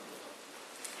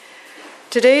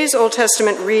Today's Old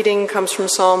Testament reading comes from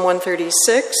Psalm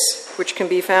 136, which can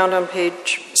be found on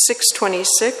page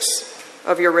 626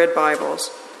 of your red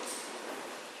Bibles.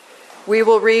 We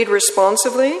will read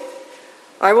responsively.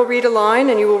 I will read a line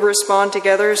and you will respond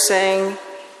together saying,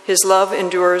 "His love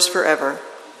endures forever."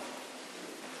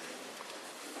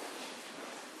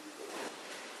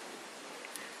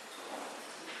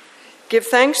 Give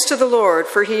thanks to the Lord,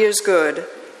 for he is good.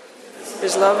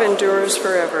 His love endures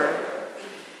forever.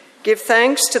 Give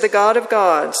thanks to the God of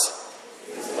gods.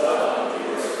 His love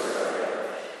endures forever.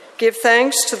 Give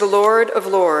thanks to the Lord of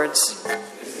lords.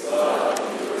 His love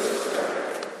endures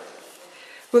forever.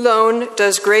 Who alone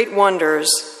does great wonders.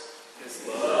 His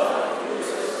love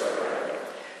endures forever.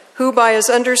 Who by his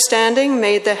understanding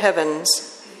made the heavens.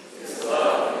 His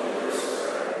love endures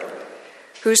forever.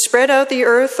 Who spread out the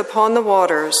earth upon the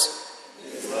waters.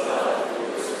 His love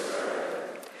endures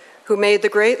forever. Who made the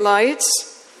great lights.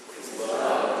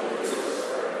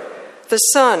 The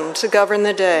sun to govern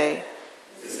the day,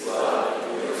 His love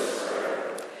endures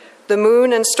forever. the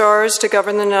moon and stars to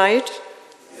govern the night.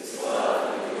 His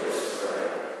love endures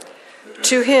forever.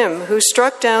 To him who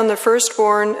struck down the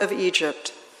firstborn of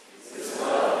Egypt, His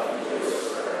love endures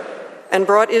forever. and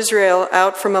brought Israel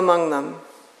out from among them.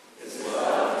 His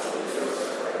love endures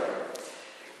forever.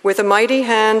 With a mighty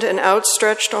hand and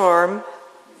outstretched arm,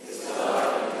 His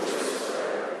love endures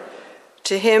forever.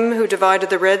 to him who divided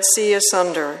the Red Sea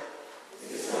asunder,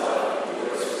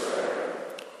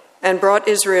 and brought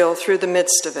Israel through the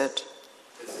midst of it.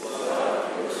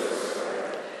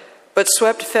 But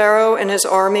swept Pharaoh and his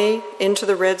army into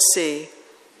the Red Sea.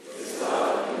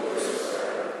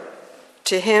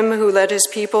 To him who led his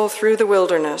people through the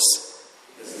wilderness.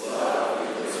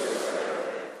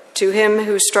 To him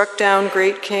who struck down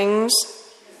great kings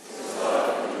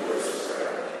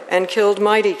and killed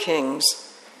mighty kings.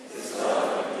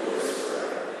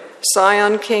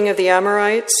 Sihon, king of the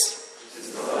Amorites,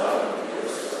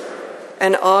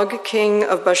 and Og, king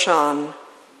of Bashan,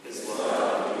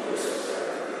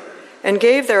 and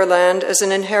gave their land as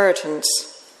an inheritance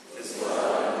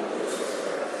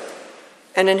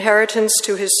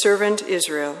to his servant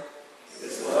Israel.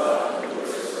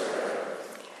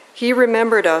 He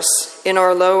remembered us in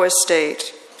our low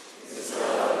estate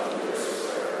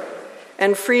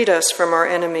and freed us from our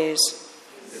enemies.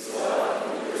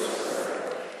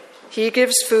 He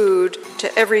gives food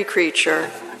to every creature.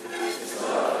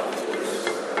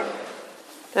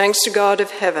 Thanks to God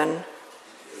of heaven.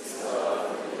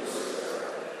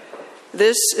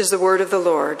 This is the word of the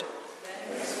Lord.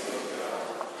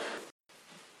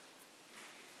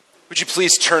 Would you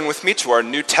please turn with me to our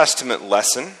New Testament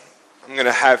lesson? I'm going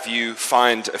to have you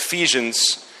find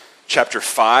Ephesians chapter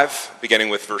 5, beginning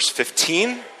with verse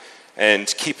 15,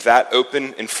 and keep that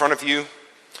open in front of you.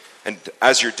 And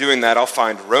as you're doing that, I'll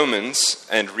find Romans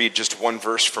and read just one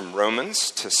verse from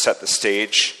Romans to set the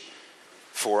stage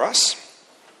for us.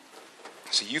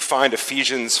 So you find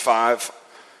Ephesians 5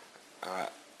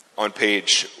 on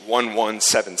page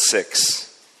 1176.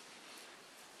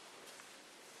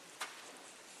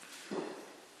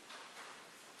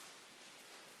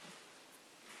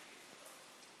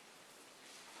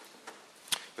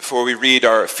 Before we read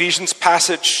our Ephesians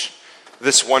passage,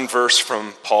 this one verse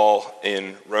from Paul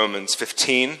in Romans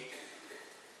 15,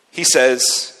 he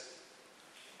says,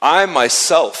 "I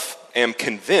myself am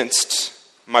convinced,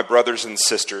 my brothers and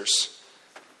sisters,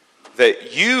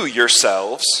 that you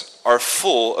yourselves are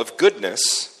full of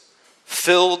goodness,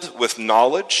 filled with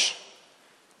knowledge,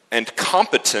 and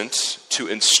competent to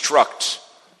instruct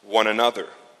one another."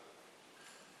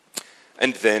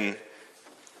 And then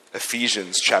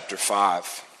Ephesians chapter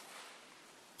 5.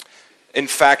 In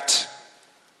fact,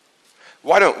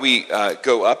 why don't we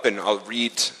go up and I'll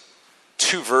read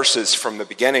two verses from the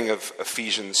beginning of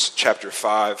Ephesians chapter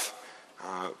 5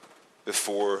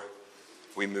 before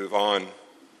we move on.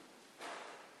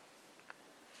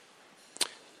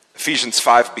 Ephesians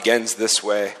 5 begins this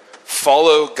way: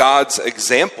 "Follow God's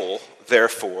example,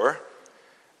 therefore,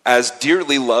 as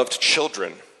dearly loved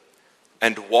children,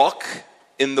 and walk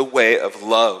in the way of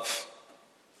love,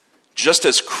 just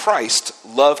as Christ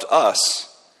loved us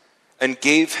and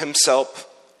gave himself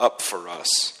up for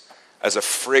us as a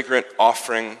fragrant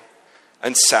offering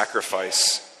and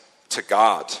sacrifice to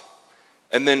God."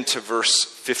 And then to verse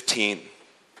 15.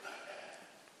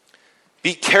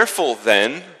 "Be careful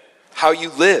then how you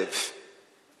live,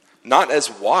 not as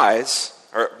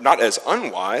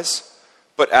unwise,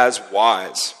 but as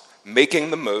wise, making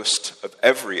the most of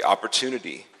every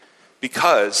opportunity,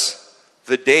 because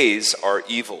the days are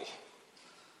evil.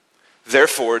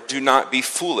 Therefore, do not be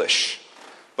foolish,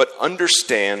 but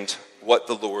understand what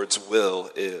the Lord's will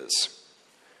is.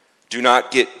 Do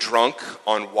not get drunk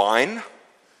on wine,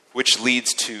 which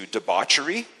leads to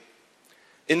debauchery.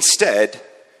 Instead,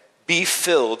 be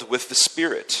filled with the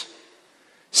Spirit,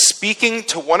 speaking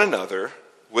to one another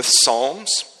with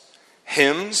psalms,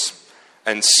 hymns,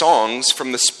 and songs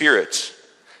from the Spirit.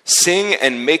 Sing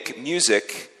and make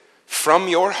music from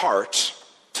your heart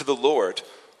to the Lord,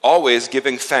 always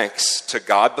giving thanks to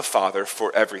God the Father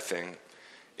for everything,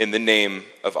 in the name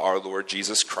of our Lord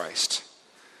Jesus Christ.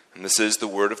 And this is the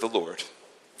word of the Lord.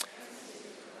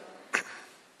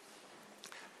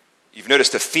 You've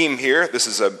noticed a theme here. This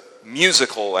is a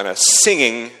musical and a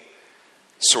singing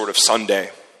sort of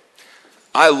Sunday.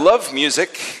 I love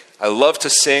music. I love to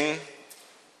sing.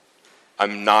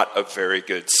 I'm not a very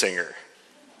good singer.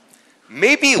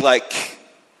 Maybe like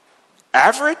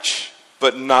average,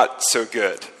 but not so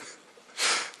good.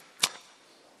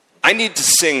 I need to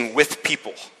sing with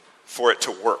people for it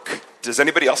to work. Does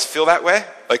anybody else feel that way?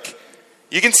 Like,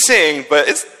 you can sing,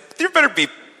 but there better be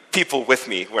people with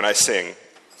me when I sing.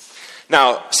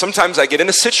 Now, sometimes I get in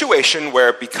a situation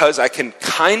where because I can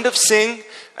kind of sing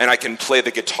and I can play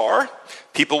the guitar,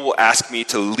 people will ask me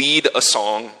to lead a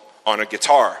song on a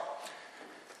guitar.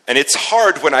 And it's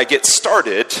hard when I get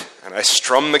started and I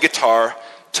strum the guitar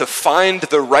to find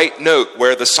the right note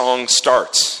where the song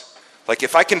starts. Like,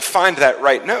 if I can find that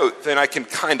right note, then I can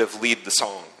kind of lead the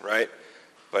song, right?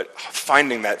 But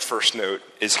finding that first note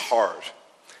is hard.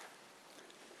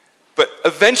 But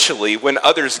eventually, when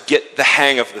others get the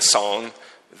hang of the song,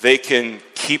 they can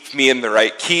keep me in the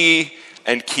right key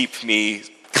and keep me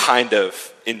kind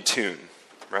of in tune,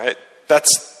 right?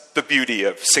 That's the beauty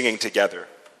of singing together.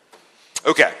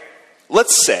 Okay,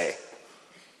 let's say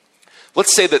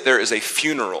that there is a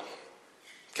funeral,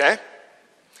 okay?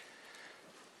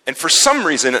 And for some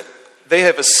reason, they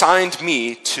have assigned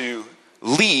me to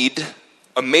lead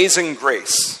Amazing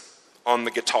Grace on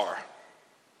the guitar,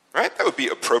 right? That would be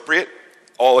appropriate,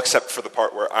 all except for the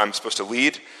part where I'm supposed to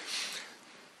lead.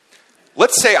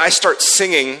 Let's say I start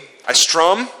singing, I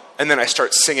strum, and then I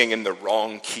start singing in the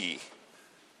wrong key.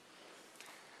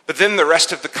 But then the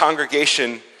rest of the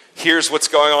congregation hears what's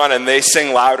going on, and they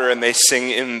sing louder, and they sing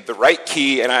in the right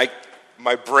key, and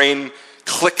my brain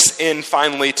clicks in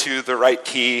finally to the right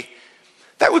key.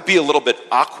 That would be a little bit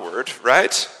awkward,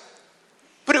 right?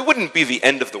 But it wouldn't be the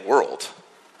end of the world.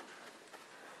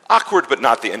 Awkward, but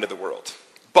not the end of the world.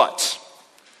 But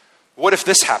what if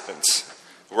this happens?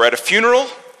 We're at a funeral.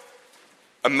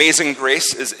 Amazing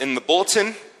Grace is in the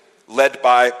bulletin, led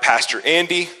by Pastor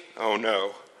Andy. Oh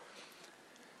no.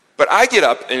 But I get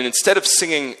up, and instead of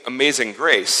singing Amazing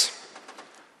Grace,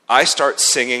 I start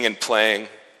singing and playing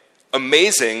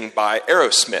Amazing by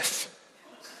Aerosmith,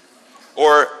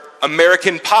 or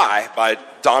American Pie by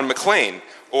Don McLean,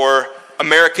 or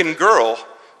American Girl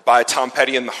by Tom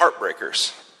Petty and the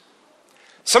Heartbreakers.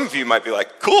 Some of you might be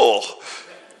like, cool,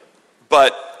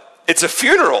 but it's a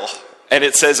funeral, and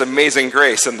it says Amazing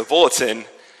Grace in the bulletin.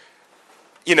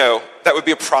 You know, that would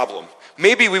be a problem.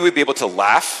 Maybe we would be able to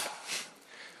laugh.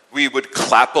 We would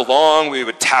clap along. We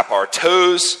would tap our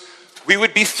toes. We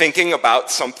would be thinking about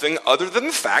something other than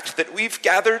the fact that we've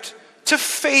gathered to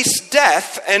face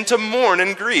death and to mourn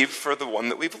and grieve for the one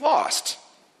that we've lost.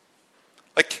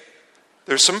 Like,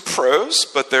 there's some pros,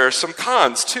 but there are some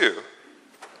cons too.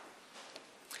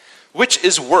 Which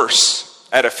is worse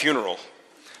at a funeral?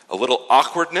 A little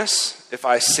awkwardness if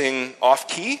I sing off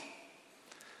key?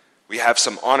 We have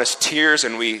some honest tears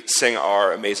and we sing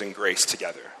our Amazing Grace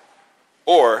together.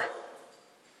 Or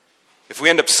if we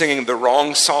end up singing the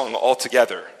wrong song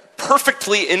altogether,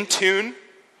 perfectly in tune,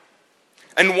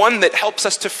 and one that helps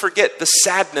us to forget the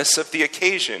sadness of the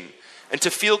occasion and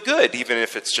to feel good, even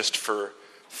if it's just for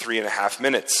 3.5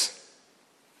 minutes.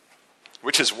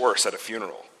 Which is worse at a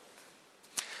funeral?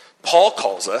 Paul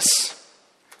calls us,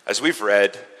 as we've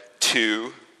read,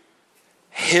 to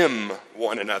hymn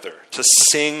one another, to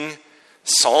sing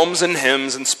psalms and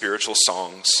hymns and spiritual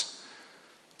songs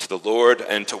to the Lord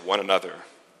and to one another.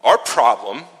 Our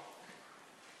problem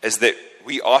is that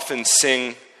we often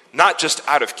sing not just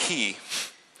out of key,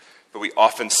 but we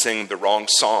often sing the wrong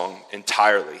song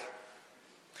entirely.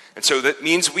 And so that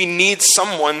means we need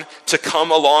someone to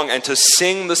come along and to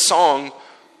sing the song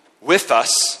with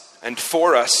us and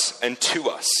for us and to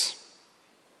us.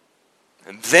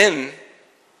 And then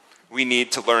we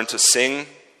need to learn to sing,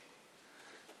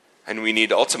 and we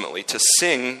need ultimately to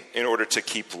sing in order to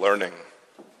keep learning.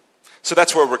 So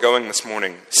that's where we're going this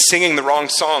morning. Singing the wrong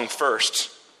song first.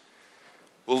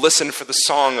 We'll listen for the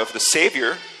song of the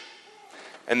Savior,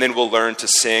 and then we'll learn to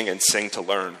sing and sing to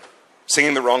learn.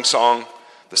 Singing the wrong song,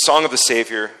 the song of the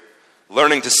Savior,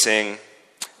 learning to sing,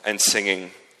 and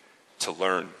singing to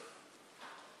learn.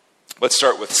 Let's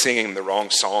start with singing the wrong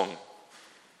song.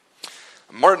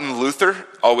 Martin Luther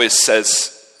always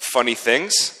says funny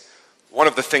things. One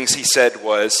of the things he said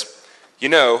was,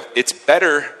 it's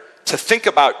better to think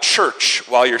about church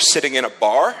while you're sitting in a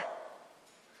bar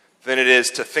than it is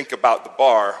to think about the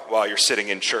bar while you're sitting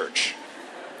in church.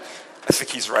 I think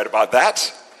he's right about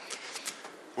that.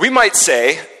 We might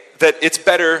say that it's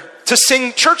better to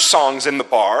sing church songs in the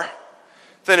bar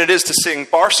than it is to sing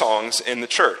bar songs in the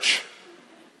church.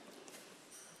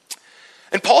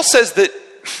 And Paul says that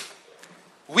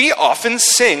we often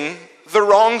sing the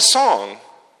wrong song,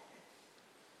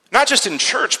 not just in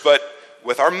church, but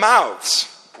with our mouths,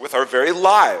 with our very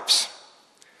lives.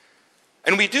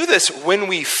 And we do this when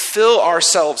we fill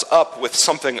ourselves up with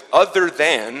something other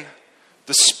than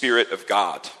the Spirit of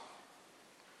God.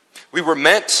 We were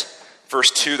meant, verse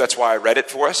 2, that's why I read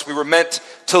it for us, we were meant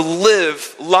to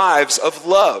live lives of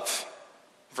love,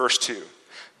 verse 2.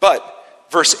 But,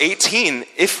 verse 18,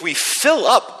 if we fill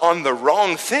up on the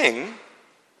wrong thing,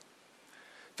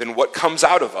 then what comes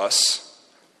out of us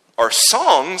are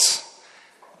songs,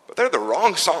 but they're the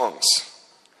wrong songs.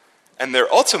 And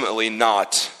they're ultimately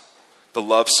not the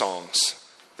love songs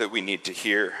that we need to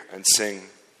hear and sing.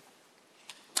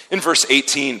 In verse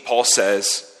 18, Paul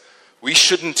says, we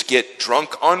shouldn't get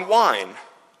drunk on wine.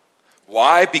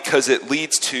 Why? Because it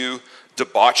leads to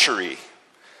debauchery.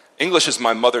 English is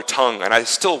my mother tongue, and I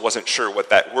still wasn't sure what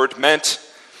that word meant.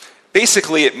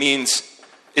 Basically, it means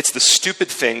it's the stupid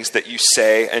things that you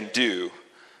say and do,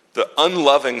 the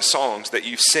unloving songs that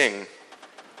you sing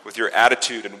with your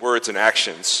attitude and words and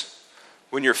actions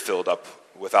when you're filled up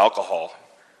with alcohol.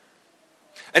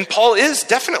 And Paul is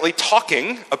definitely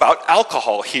talking about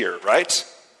alcohol here, right?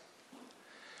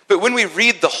 But when we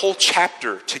read the whole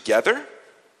chapter together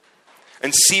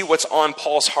and see what's on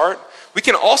Paul's heart, we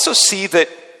can also see that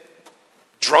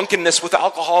drunkenness with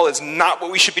alcohol is not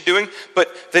what we should be doing,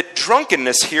 but that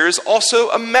drunkenness here is also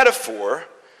a metaphor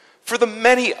for the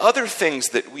many other things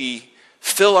that we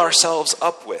fill ourselves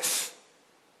up with.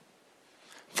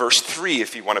 Verse 3,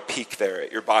 if you want to peek there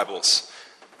at your Bibles.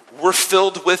 We're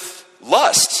filled with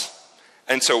lust.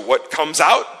 And so what comes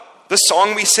out? The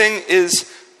song we sing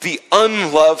is the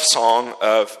unloved song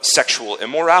of sexual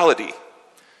immorality.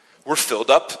 We're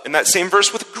filled up in that same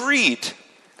verse with greed.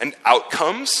 And out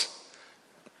comes,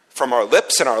 from our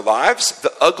lips and our lives,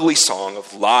 the ugly song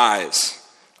of lies,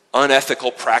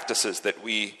 unethical practices that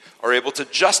we are able to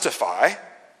justify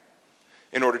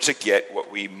in order to get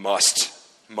what we must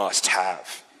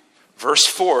have. Verse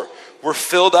 4, we're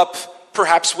filled up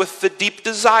perhaps with the deep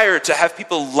desire to have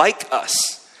people like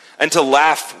us and to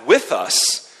laugh with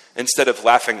us instead of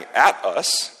laughing at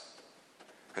us.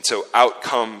 And so out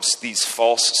comes these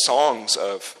false songs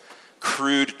of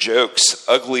crude jokes,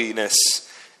 ugliness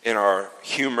in our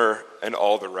humor, and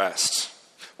all the rest.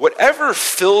 Whatever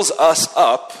fills us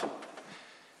up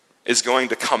is going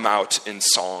to come out in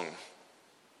song.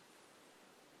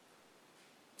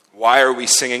 Why are we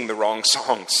singing the wrong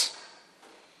songs?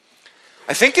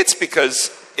 I think it's because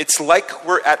it's like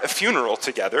we're at a funeral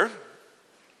together,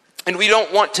 and we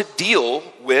don't want to deal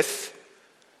with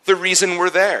the reason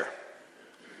we're there,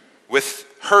 with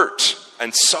hurt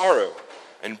and sorrow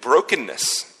and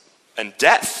brokenness and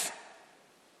death.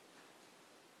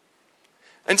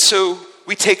 And so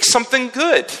we take something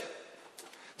good,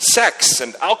 sex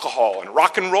and alcohol and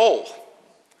rock and roll,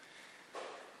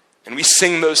 and we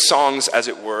sing those songs, as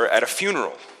it were, at a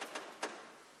funeral.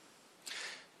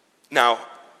 Now,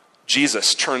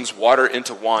 Jesus turns water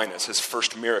into wine as his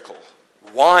first miracle.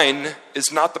 Wine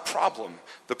is not the problem.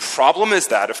 The problem is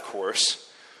that, of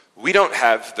course, we don't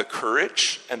have the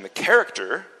courage and the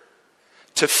character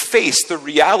to face the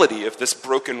reality of this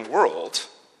broken world.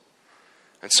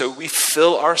 And so we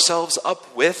fill ourselves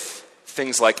up with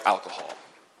things like alcohol.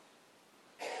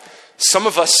 Some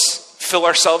of us fill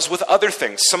ourselves with other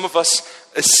things. Some of us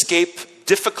escape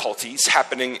difficulties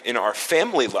happening in our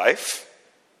family life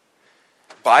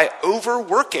by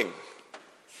overworking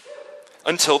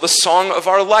until the song of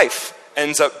our life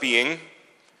ends up being,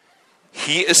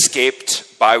 he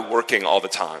escaped by working all the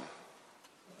time.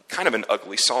 Kind of an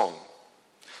ugly song.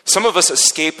 Some of us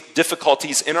escape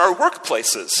difficulties in our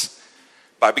workplaces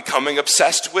by becoming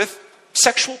obsessed with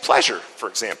sexual pleasure, for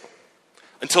example,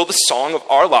 until the song of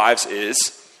our lives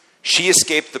is, she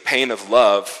escaped the pain of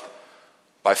love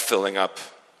by filling up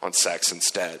on sex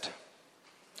instead.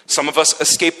 Some of us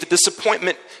escape the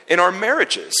disappointment in our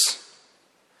marriages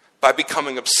by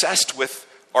becoming obsessed with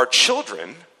our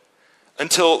children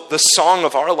until the song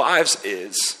of our lives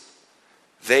is,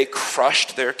 they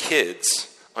crushed their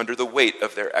kids under the weight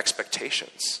of their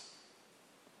expectations.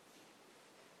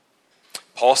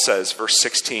 Paul says, verse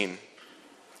 16,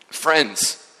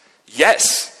 Friends,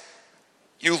 yes,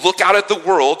 you look out at the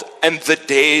world and the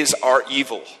days are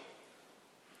evil.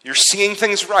 You're seeing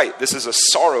things right. This is a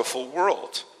sorrowful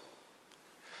world.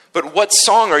 But what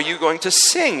song are you going to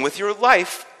sing with your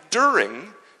life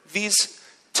during these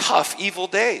tough, evil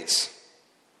days?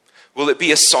 Will it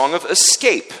be a song of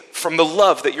escape from the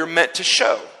love that you're meant to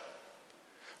show?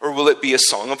 Or will it be a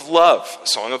song of love, a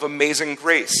song of amazing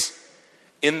grace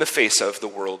in the face of the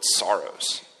world's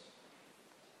sorrows?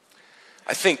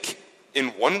 I think in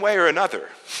one way or another,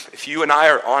 if you and I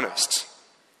are honest,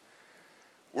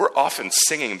 we're often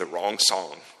singing the wrong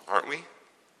song, aren't we?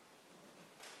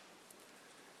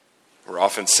 We're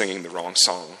often singing the wrong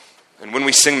song. And when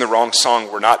we sing the wrong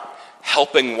song, we're not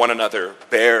helping one another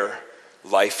bear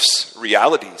life's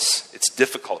realities, its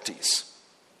difficulties.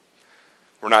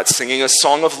 We're not singing a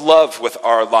song of love with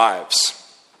our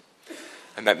lives.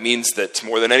 And that means that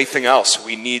more than anything else,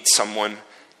 we need someone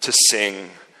to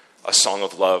sing a song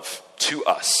of love to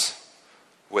us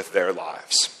with their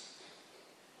lives.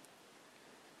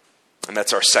 And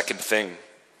that's our second thing,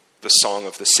 the song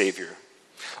of the Savior.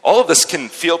 All of this can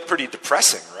feel pretty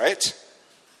depressing, right?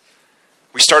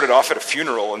 We started off at a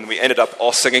funeral and we ended up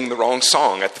all singing the wrong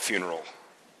song at the funeral.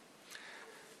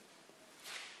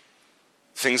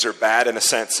 Things are bad in a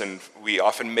sense, and we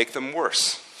often make them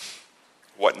worse.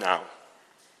 What now?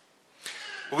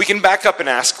 Well, we can back up and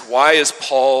ask, why is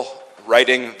Paul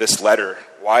writing this letter?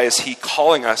 Why is he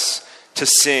calling us to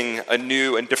sing a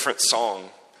new and different song,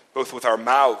 both with our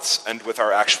mouths and with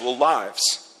our actual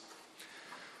lives?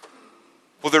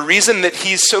 Well, the reason that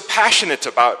he's so passionate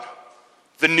about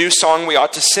the new song we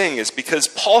ought to sing is because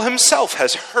Paul himself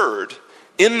has heard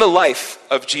in the life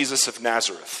of Jesus of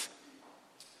Nazareth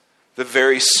the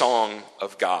very song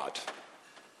of God.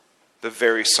 The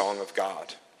very song of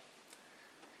God.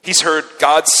 He's heard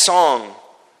God's song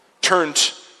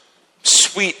turned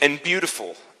sweet and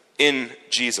beautiful in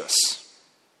Jesus.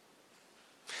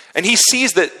 And he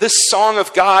sees that this song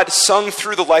of God sung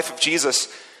through the life of Jesus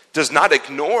does not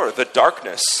ignore the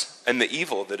darkness and the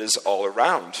evil that is all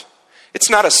around. It's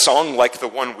not a song like the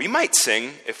one we might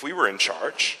sing if we were in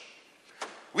charge.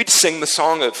 We'd sing the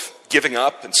song of giving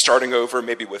up and starting over,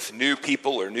 maybe with new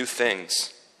people or new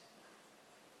things.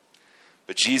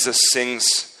 But Jesus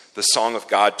sings the song of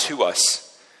God to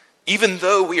us, even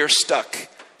though we are stuck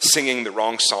singing the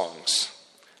wrong songs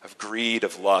of greed,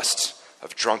 of lust,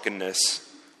 of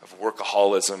drunkenness, of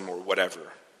workaholism, or whatever.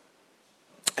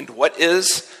 And what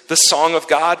is the song of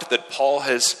God that Paul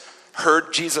has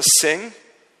heard Jesus sing?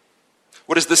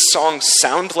 What does this song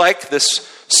sound like?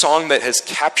 This song that has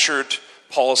captured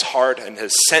Paul's heart and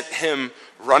has sent him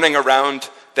running around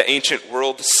the ancient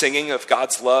world singing of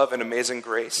God's love and amazing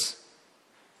grace?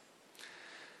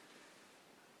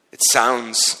 It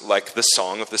sounds like the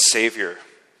song of the Savior,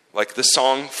 like the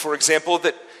song, for example,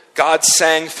 that God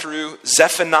sang through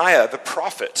Zephaniah the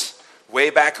prophet way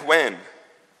back when.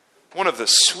 One of the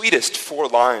sweetest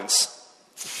 5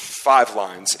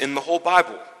 lines in the whole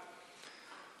Bible.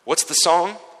 What's the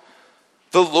song?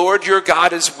 The Lord your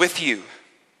God is with you,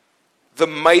 the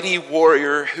mighty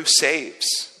warrior who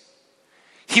saves.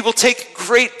 He will take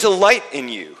great delight in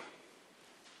you.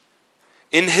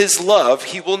 In his love,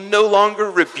 he will no longer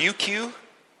rebuke you,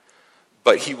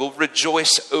 but he will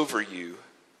rejoice over you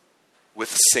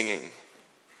with singing.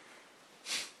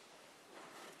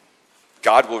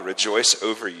 God will rejoice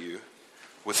over you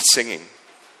with singing,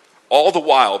 all the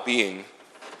while being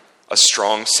a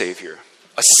strong Savior,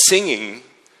 a singing,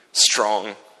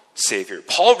 strong Savior.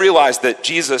 Paul realized that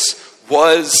Jesus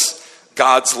was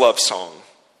God's love song,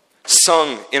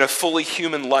 sung in a fully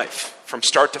human life from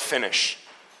start to finish.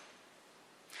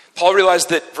 Paul realized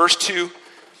that, verse 2,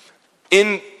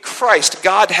 in Christ,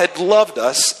 God had loved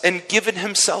us and given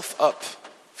himself up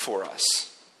for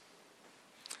us.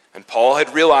 And Paul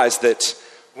had realized that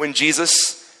when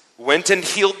Jesus went and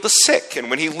healed the sick, and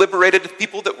when he liberated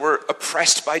people that were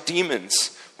oppressed by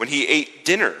demons, when he ate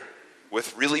dinner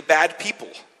with really bad people,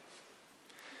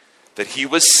 that he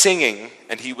was singing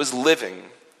and he was living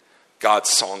God's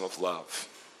song of love.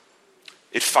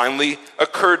 It finally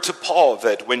occurred to Paul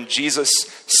that when Jesus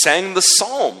sang the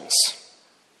Psalms,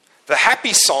 the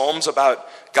happy Psalms about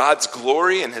God's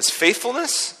glory and his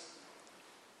faithfulness,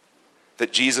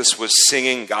 that Jesus was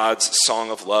singing God's song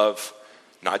of love,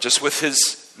 not just with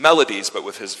his melodies, but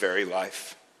with his very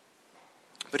life.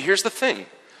 But here's the thing.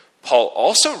 Paul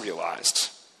also realized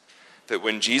that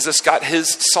when Jesus got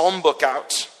his psalm book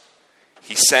out,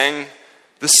 he sang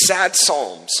the sad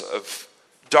psalms of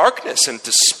darkness and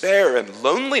despair and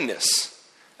loneliness,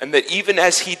 and that even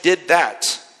as he did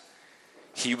that,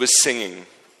 he was singing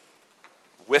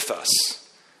with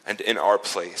us and in our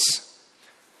place.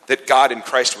 that God in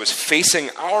Christ was facing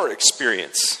our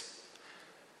experience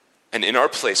and in our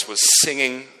place was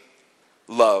singing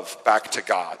love back to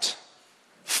God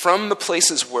from the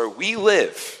places where we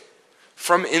live,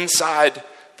 from inside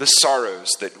the sorrows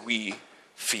that we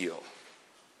feel.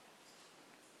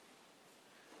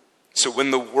 So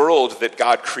when the world that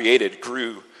God created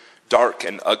grew dark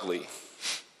and ugly,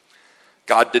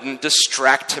 God didn't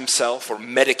distract himself or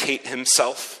medicate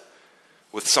himself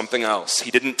with something else. He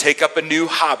didn't take up a new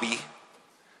hobby,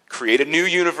 create a new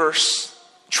universe,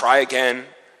 try again.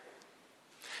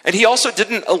 And he also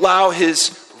didn't allow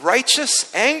his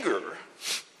righteous anger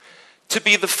to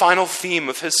be the final theme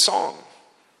of his song.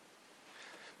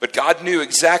 But God knew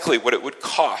exactly what it would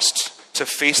cost to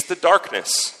face the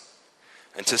darkness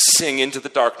and to sing into the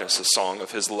darkness a song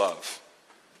of his love.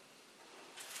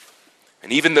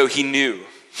 And even though he knew,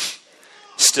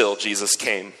 still Jesus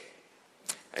came.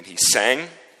 And he sang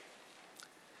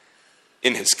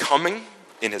in his coming,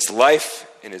 in his life,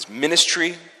 in his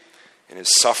ministry, in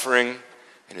his suffering,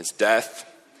 in his death,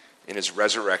 in his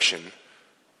resurrection.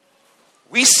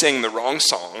 We sing the wrong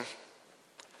song,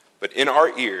 but in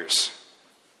our ears,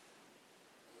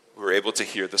 we're able to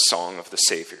hear the song of the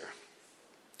Savior.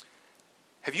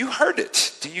 Have you heard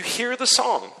it? Do you hear the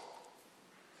song?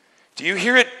 Do you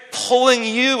hear it pulling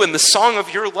you and the song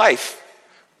of your life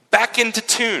back into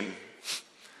tune,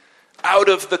 out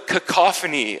of the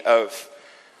cacophony of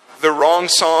the wrong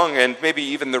song and maybe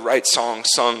even the right song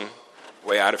sung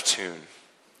way out of tune?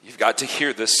 You've got to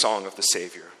hear this song of the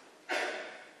Savior.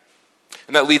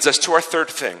 And that leads us to our third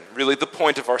thing, really the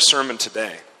point of our sermon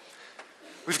today.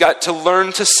 We've got to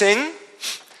learn to sing,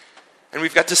 and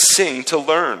we've got to sing to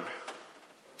learn.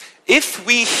 If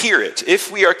we hear it,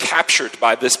 if we are captured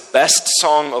by this best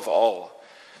song of all,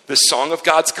 this song of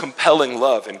God's compelling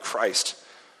love in Christ,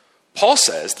 Paul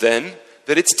says then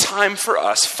that it's time for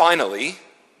us finally,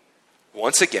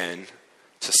 once again,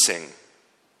 to sing.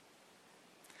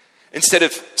 Instead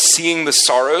of seeing the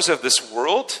sorrows of this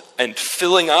world and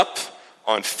filling up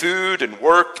on food and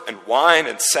work and wine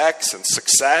and sex and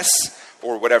success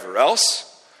or whatever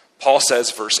else, Paul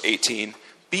says, verse 18,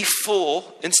 be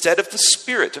full instead of the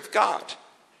Spirit of God.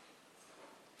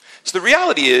 So the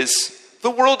reality is, the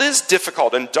world is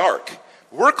difficult and dark.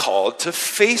 We're called to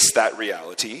face that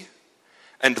reality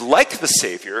and, like the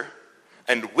Savior,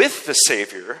 and with the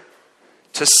Savior,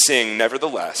 to sing,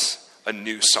 nevertheless, a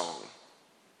new song.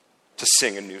 To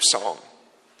sing a new song.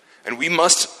 And we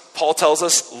must, Paul tells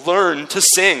us, learn to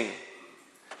sing.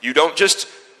 You're not just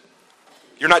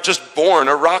born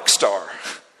a rock star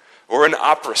or an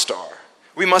opera star.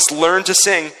 We must learn to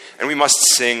sing, and we must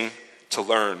sing to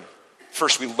learn.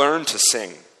 First, we learn to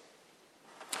sing.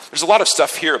 There's a lot of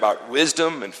stuff here about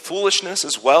wisdom and foolishness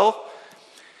as well.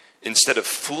 Instead of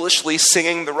foolishly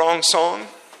singing the wrong song,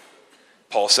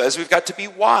 Paul says we've got to be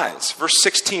wise. Verse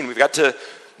 16, we've got to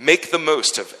make the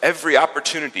most of every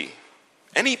opportunity.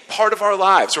 Any part of our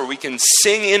lives where we can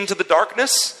sing into the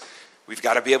darkness, we've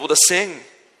got to be able to sing.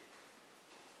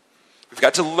 We've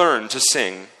got to learn to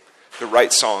sing the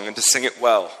right song and to sing it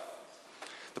well.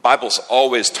 The Bible's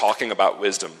always talking about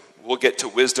wisdom. We'll get to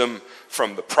wisdom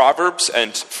from the Proverbs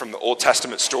and from the Old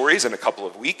Testament stories in a couple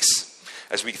of weeks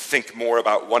as we think more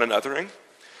about one anothering.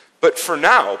 But for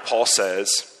now, Paul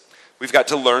says, we've got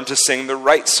to learn to sing the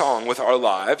right song with our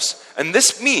lives. And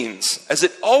this means, as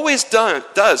it always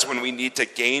does when we need to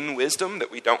gain wisdom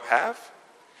that we don't have,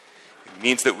 it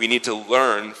means that we need to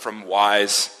learn from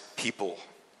wise people.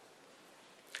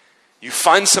 You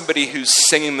find somebody who's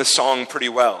singing the song pretty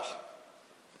well,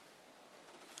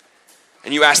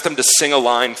 and you ask them to sing a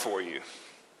line for you,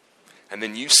 and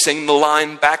then you sing the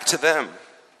line back to them,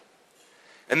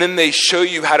 and then they show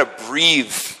you how to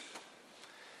breathe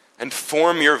and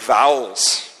form your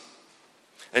vowels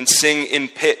and sing in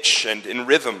pitch and in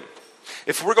rhythm.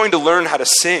 If we're going to learn how to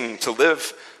sing, to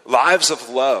live lives of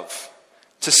love,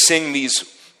 to sing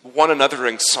these one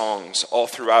anothering songs all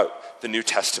throughout the New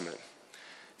Testament,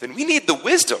 then we need the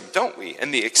wisdom, don't we,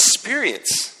 and the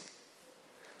experience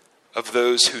of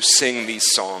those who sing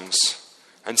these songs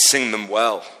and sing them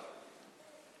well.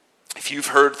 If you've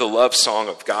heard the love song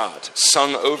of God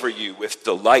sung over you with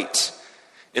delight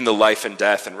in the life and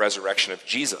death and resurrection of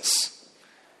Jesus,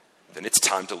 then it's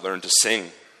time to learn to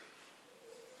sing.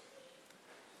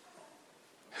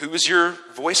 Who is your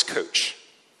voice coach?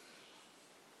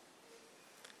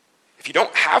 If you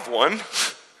don't have one,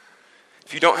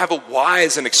 if you don't have a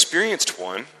wise and experienced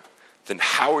one, then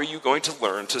how are you going to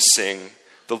learn to sing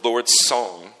the Lord's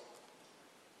song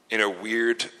in a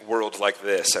weird world like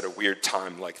this, at a weird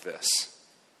time like this?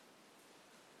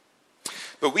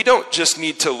 But we don't just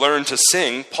need to learn to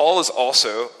sing. Paul is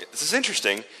also, this is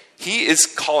interesting, He is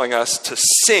calling us to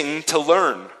sing to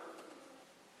learn.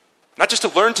 Not just to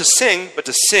learn to sing, but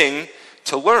to sing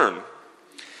to learn.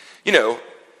 You know,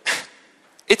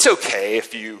 it's okay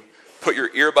if you put your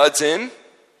earbuds in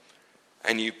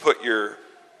and you put your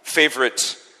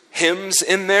favorite hymns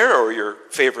in there or your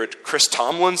favorite Chris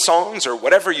Tomlin songs or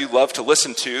whatever you love to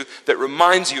listen to that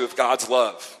reminds you of God's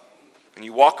love. And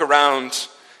you walk around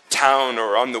town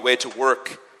or on the way to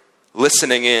work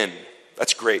listening in.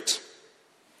 That's great.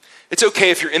 It's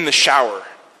okay if you're in the shower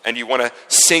and you want to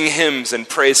sing hymns and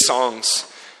praise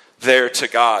songs there to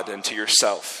God and to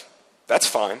yourself. That's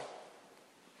fine.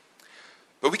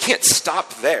 But we can't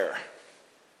stop there.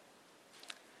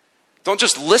 Don't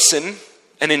just listen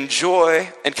and enjoy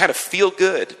and kind of feel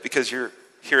good because you're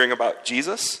hearing about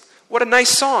Jesus. What a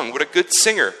nice song. What a good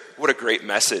singer. What a great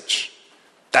message.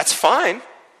 That's fine.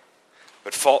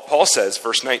 But Paul says,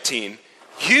 verse 19,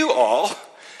 you all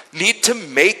need to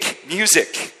make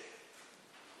music.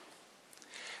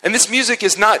 And this music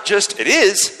is not just, it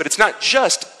is, but it's not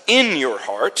just in your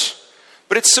heart,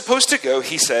 but it's supposed to go,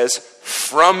 he says,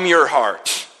 from your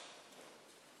heart.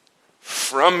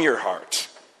 From your heart.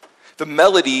 The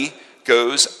melody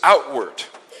goes outward.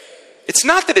 It's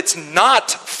not that it's not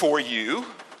for you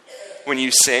when you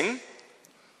sing,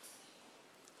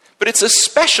 but it's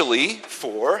especially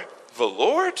for the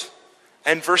Lord.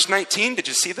 And verse 19, did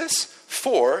you see this?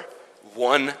 For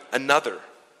one another.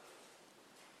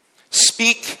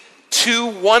 Speak to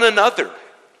one another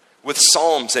with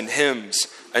psalms and hymns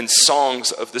and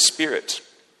songs of the Spirit.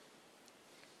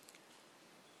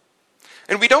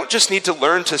 And we don't just need to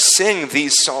learn to sing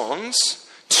these songs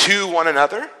to one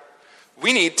another.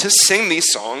 We need to sing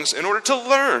these songs in order to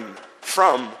learn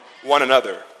from one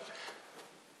another.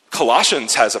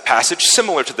 Colossians has a passage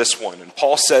similar to this one, and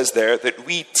Paul says there that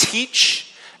we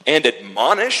teach and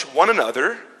admonish one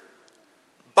another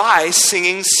by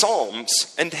singing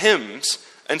psalms and hymns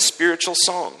and spiritual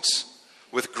songs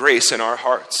with grace in our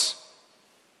hearts.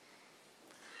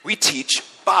 We teach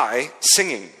by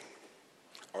singing.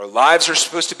 Our lives are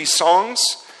supposed to be songs,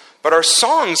 but our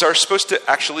songs are supposed to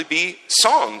actually be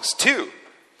songs too,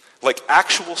 like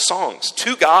actual songs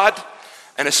to God,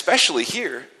 and especially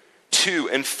here, to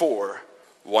and for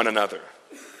one another.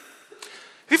 Have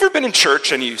you ever been in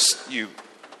church and you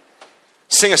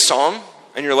sing a song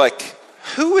and you're like,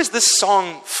 who is this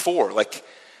song for? Like,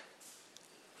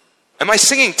 am I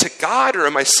singing to God or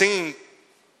am I singing,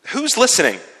 who's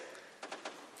listening?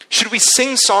 Should we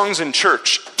sing songs in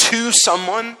church to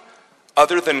someone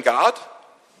other than God?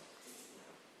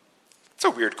 It's a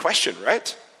weird question,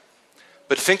 right?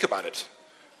 But think about it.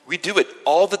 We do it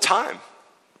all the time.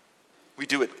 We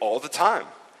do it all the time.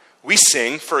 We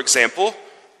sing, for example,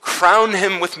 crown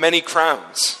him with many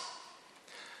crowns.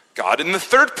 God in the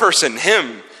third person,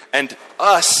 him, and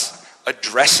us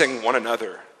addressing one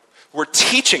another. We're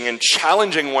teaching and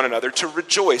challenging one another to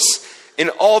rejoice in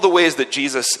all the ways that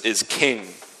Jesus is King.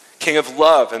 King of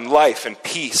love and life and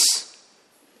peace.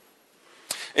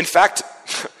 In fact,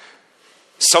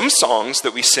 some songs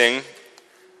that we sing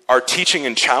are teaching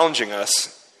and challenging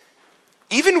us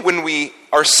even when we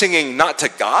are singing not to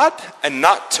God and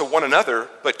not to one another,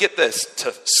 but get this,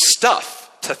 to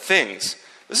stuff, to things.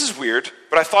 This is weird,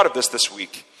 but I thought of this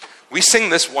week. We sing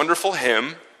this wonderful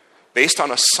hymn based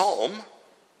on a psalm,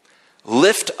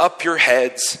 Lift Up Your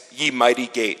Heads, Ye Mighty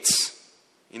Gates.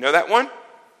 You know that one?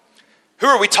 Who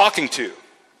are we talking to?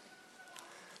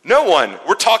 No one.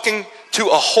 We're talking to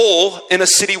a hole in a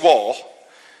city wall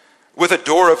with a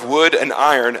door of wood and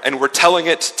iron, and we're telling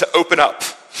it to open up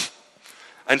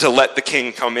and to let the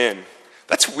king come in.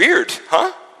 That's weird,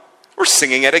 huh? We're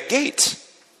singing at a gate.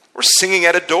 We're singing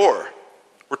at a door.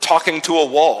 We're talking to a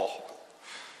wall.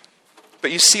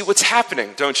 But you see what's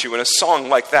happening, don't you, in a song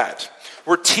like that?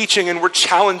 We're teaching and we're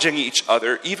challenging each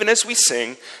other, even as we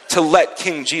sing, to let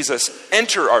King Jesus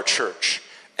enter our church,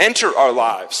 enter our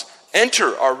lives,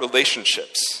 enter our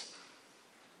relationships,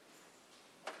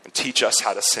 and teach us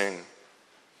how to sing.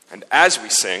 And as we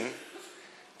sing,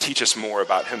 teach us more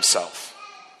about himself.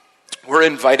 We're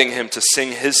inviting him to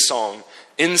sing his song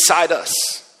inside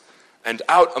us and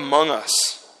out among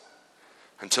us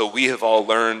until we have all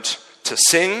learned to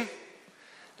sing,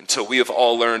 until we have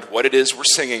all learned what it is we're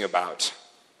singing about,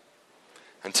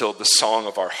 until the song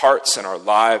of our hearts and our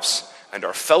lives and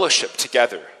our fellowship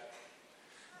together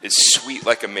is sweet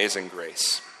like amazing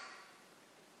grace.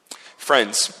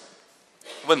 Friends,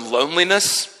 when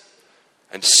loneliness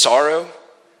and sorrow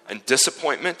and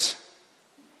disappointment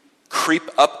creep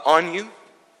up on you,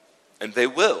 and they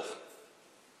will.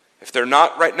 If they're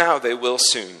not right now, they will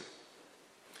soon.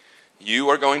 You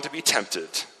are going to be tempted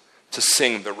to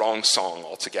sing the wrong song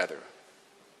altogether.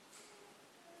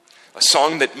 A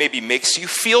song that maybe makes you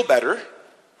feel better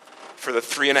for the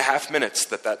 3.5 minutes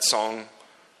that song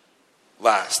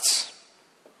lasts.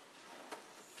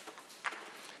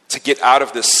 To get out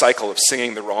of this cycle of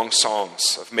singing the wrong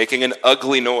songs, of making an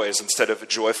ugly noise instead of a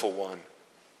joyful one,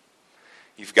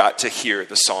 you've got to hear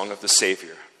the song of the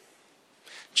Savior.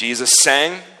 Jesus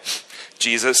sang,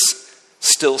 Jesus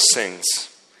still sings.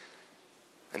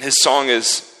 And his song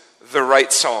is the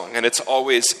right song, and it's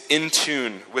always in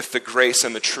tune with the grace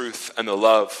and the truth and the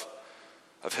love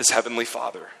of his heavenly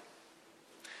Father.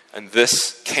 And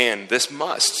this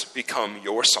must become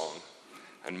your song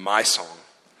and my song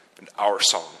and our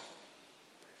song.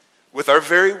 With our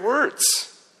very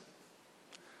words,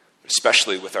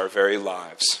 especially with our very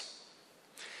lives.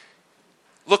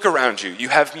 Look around you. You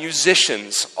have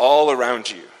musicians all around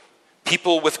you.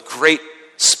 People with great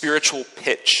spiritual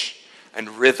pitch and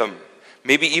rhythm.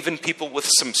 Maybe even people with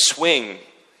some swing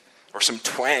or some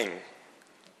twang.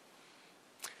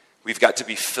 We've got to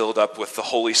be filled up with the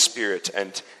Holy Spirit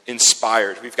and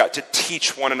inspired. We've got to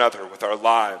teach one another with our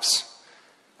lives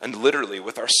and literally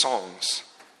with our songs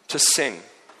to sing.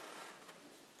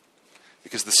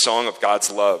 Because the song of God's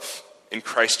love in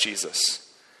Christ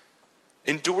Jesus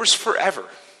endures forever,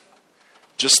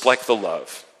 just like the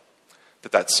love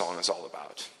that song is all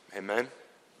about. Amen.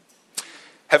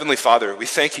 Heavenly Father, we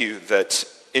thank you that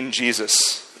in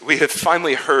Jesus, we have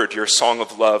finally heard your song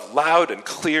of love loud and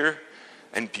clear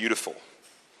and beautiful.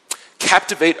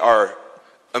 Captivate our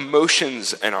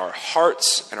emotions and our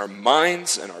hearts and our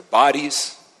minds and our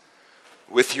bodies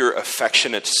with your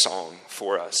affectionate song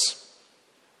for us.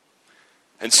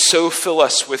 And so fill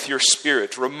us with your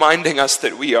Spirit, reminding us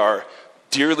that we are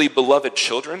dearly beloved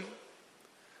children,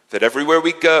 that everywhere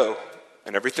we go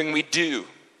and everything we do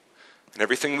and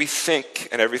everything we think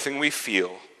and everything we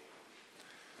feel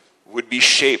would be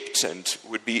shaped and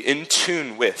would be in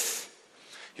tune with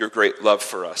your great love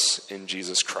for us in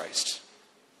Jesus Christ.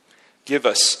 Give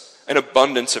us an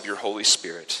abundance of your Holy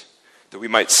Spirit, that we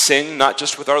might sing not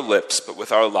just with our lips, but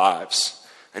with our lives,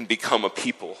 and become a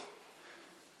people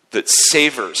that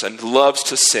savors and loves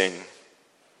to sing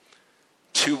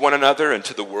to one another and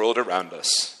to the world around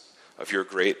us of your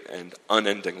great and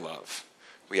unending love.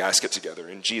 We ask it together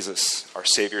in Jesus, our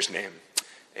Savior's name.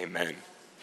 Amen.